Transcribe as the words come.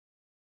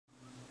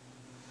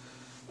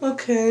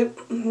Okay,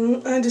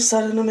 I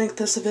decided to make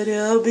this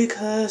video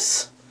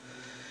because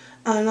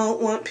I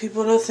don't want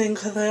people to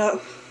think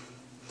that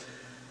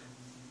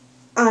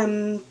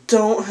I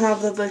don't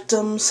have the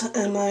victims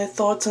in my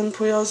thoughts and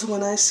prayers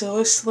when I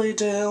seriously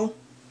do.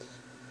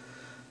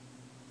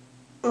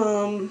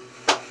 I'm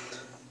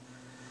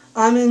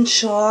in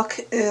shock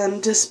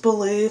and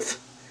disbelief.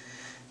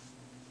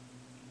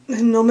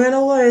 And no matter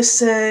what I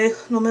say,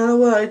 no matter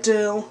what I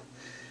do,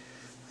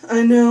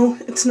 I know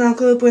it's not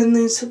going to bring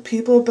these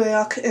people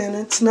back, and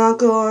it's not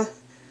going to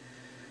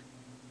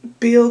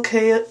be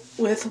okay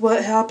with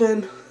what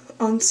happened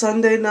on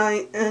Sunday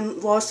night in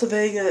Las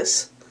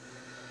Vegas.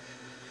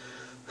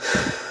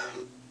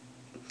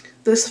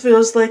 This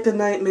feels like a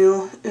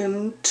nightmare,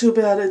 and too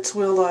bad it's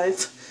real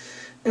life.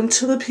 And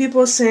to the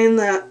people saying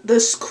that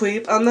this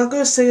creep, I'm not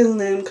going to say his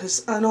name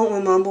because I don't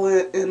remember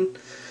it, and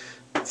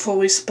for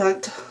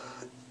respect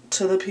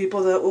to the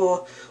people that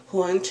were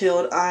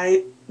killed,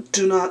 I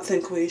do not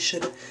think we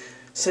should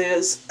say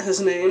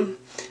his name.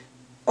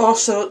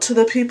 Also, to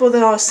the people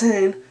that are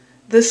saying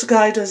this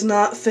guy does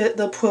not fit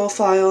the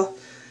profile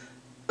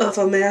of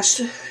a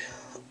mass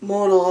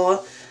murderer,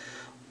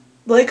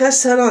 like I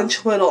said on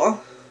Twitter,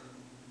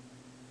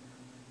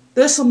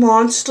 this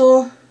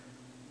monster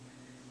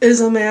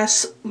is a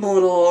mass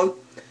murderer.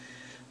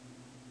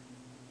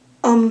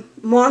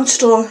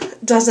 Monster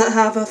doesn't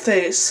have a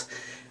face.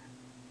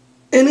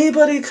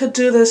 Anybody could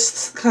do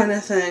this kind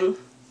of thing.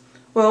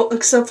 Well,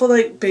 except for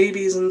like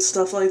babies and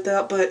stuff like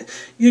that, but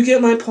you get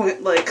my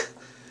point. Like,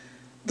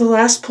 the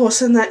last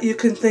person that you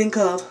can think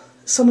of,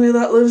 somebody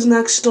that lives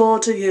next door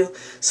to you,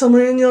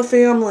 somebody in your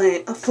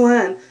family, a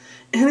friend,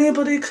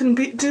 anybody can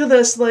do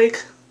this.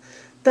 Like,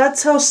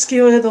 that's how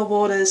scary the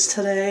world is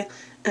today,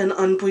 and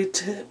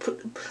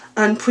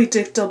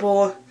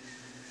unpredictable.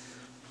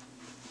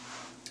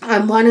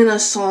 I'm writing a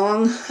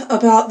song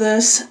about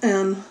this,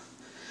 and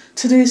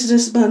today's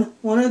just been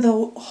one of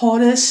the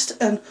hardest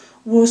and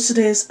worst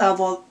days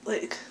ever.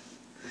 Like,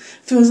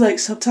 feels like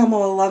September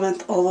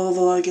 11th all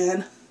over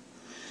again.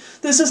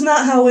 This is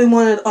not how we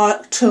wanted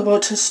October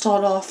to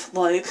start off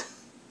like.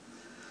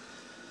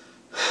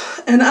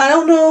 And I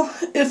don't know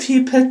if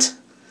he picked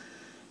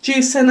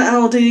Jason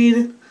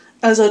Aldean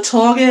as a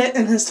target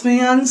and his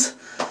fans.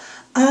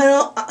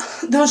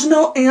 There's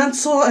no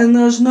answer, and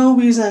there's no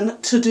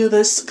reason to do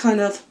this kind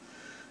of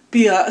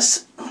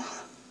BS.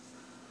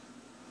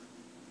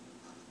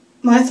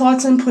 My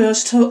thoughts and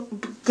prayers to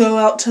go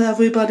out to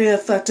everybody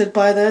affected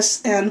by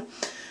this, and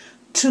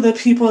to the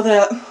people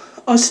that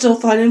are still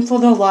fighting for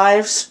their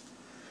lives.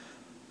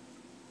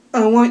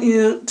 I want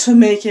you to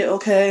make it,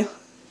 okay?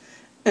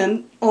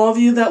 And all of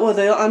you that were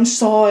there, I'm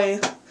sorry.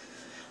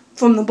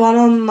 From the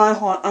bottom of my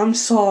heart, I'm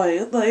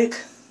sorry.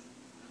 Like,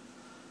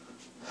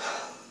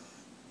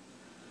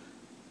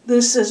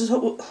 this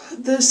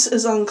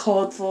is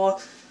uncalled for.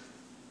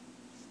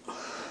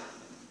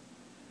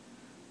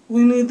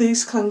 We need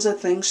these kinds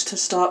of things to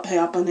stop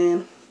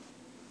happening.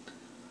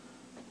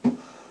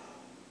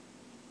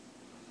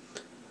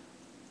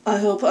 I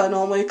hope I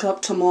don't wake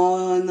up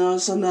tomorrow and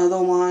there's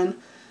another one.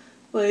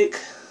 Like,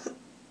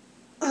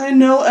 I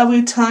know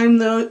every time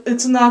though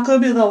it's not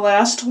going to be the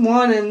last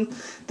one, and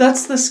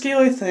that's the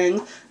scary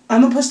thing.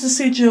 I'm supposed to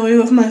see Joey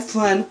with my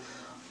friend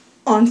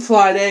on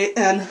Friday,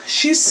 and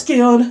she's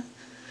scared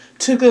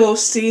to go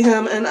see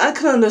him, and I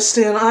can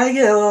understand. I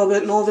get a little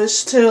bit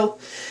nervous too.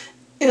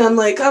 And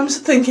like, I'm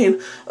thinking,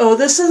 oh,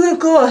 this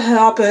isn't going to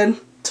happen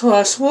to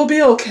us. We'll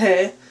be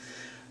okay.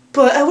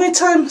 But every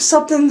time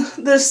something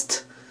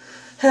this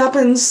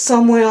happens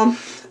somewhere,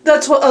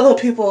 that's what other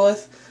people are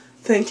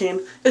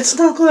thinking. It's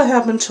not going to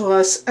happen to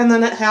us, and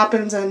then it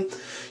happens, and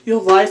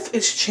your life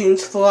is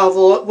changed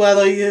forever,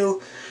 whether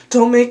you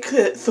don't make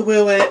it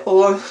through it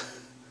or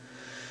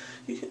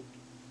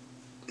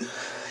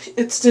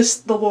it's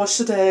just the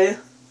worst day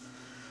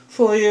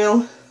for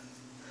you.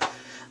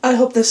 I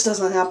hope this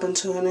doesn't happen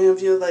to any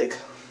of you, like,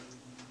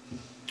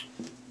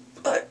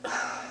 but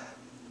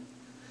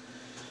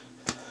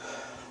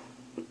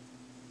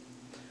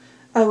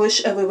I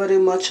wish everybody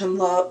much in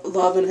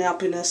love and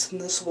happiness in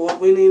this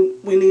world. We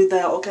need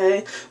that,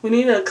 okay? We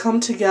need to come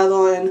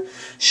together and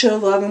show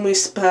love and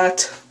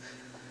respect.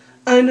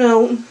 I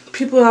know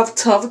people have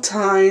tough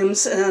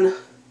times and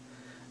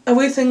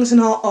everything's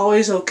not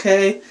always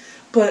okay,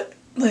 but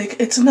like,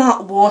 it's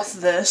not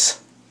worth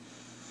this.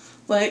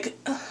 Like,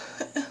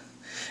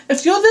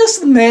 if you're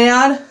this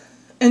mad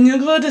and you're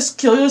gonna just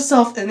kill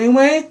yourself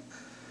anyway,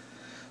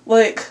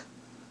 like,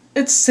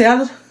 it's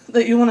sad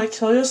that you want to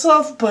kill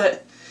yourself,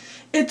 but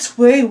it's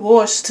way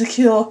worse to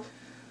kill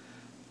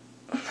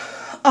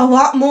a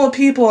lot more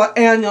people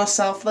and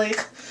yourself.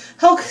 Like,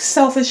 how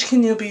selfish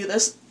can you be?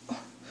 This,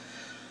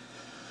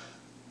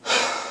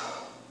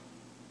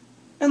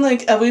 and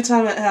like, every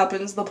time it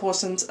happens, the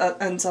person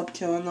ends up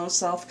killing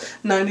themselves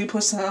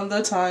 90% of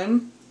the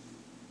time.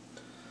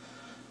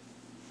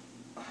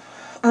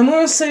 I'm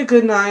gonna say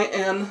goodnight,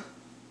 and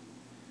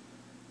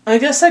I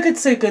guess I could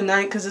say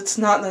goodnight because it's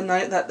not the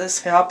night that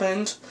this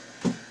happened.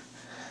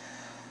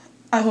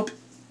 I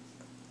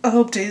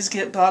hope days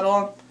get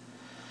better.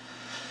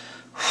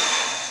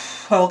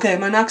 Okay,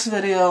 my next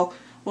video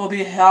will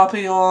be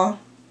happier.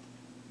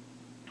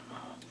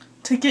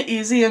 Take it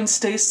easy and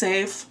stay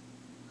safe.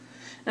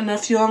 And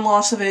if you're in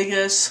Las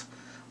Vegas,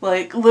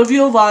 like, live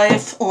your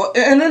life, or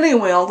in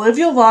anywhere, live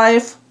your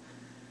life.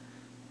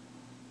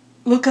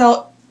 Look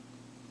out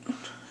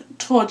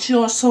towards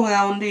your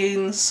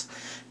surroundings.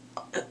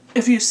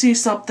 If you see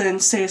something,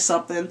 say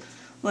something.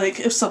 Like,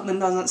 if something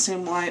doesn't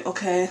seem right,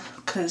 okay?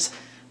 Because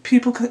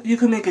you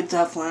can make a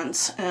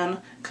difference, and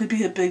could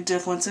be a big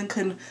difference, and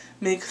can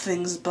make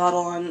things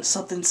better, and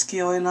something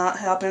scary not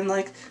happen,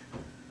 like.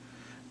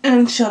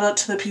 And shout out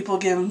to the people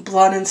giving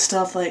blood and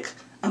stuff, like,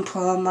 I'm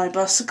proud of my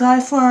best guy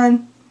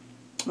friend.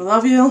 I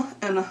love you,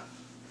 and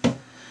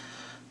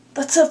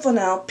that's it for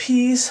now.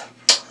 Peace,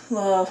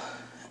 love,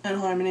 and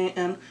harmony,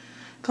 and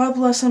God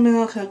bless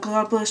America,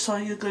 God bless all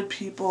you good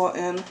people,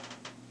 and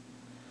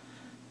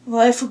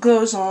life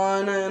goes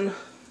on, and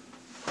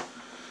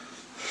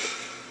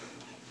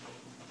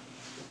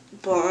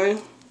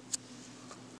bye.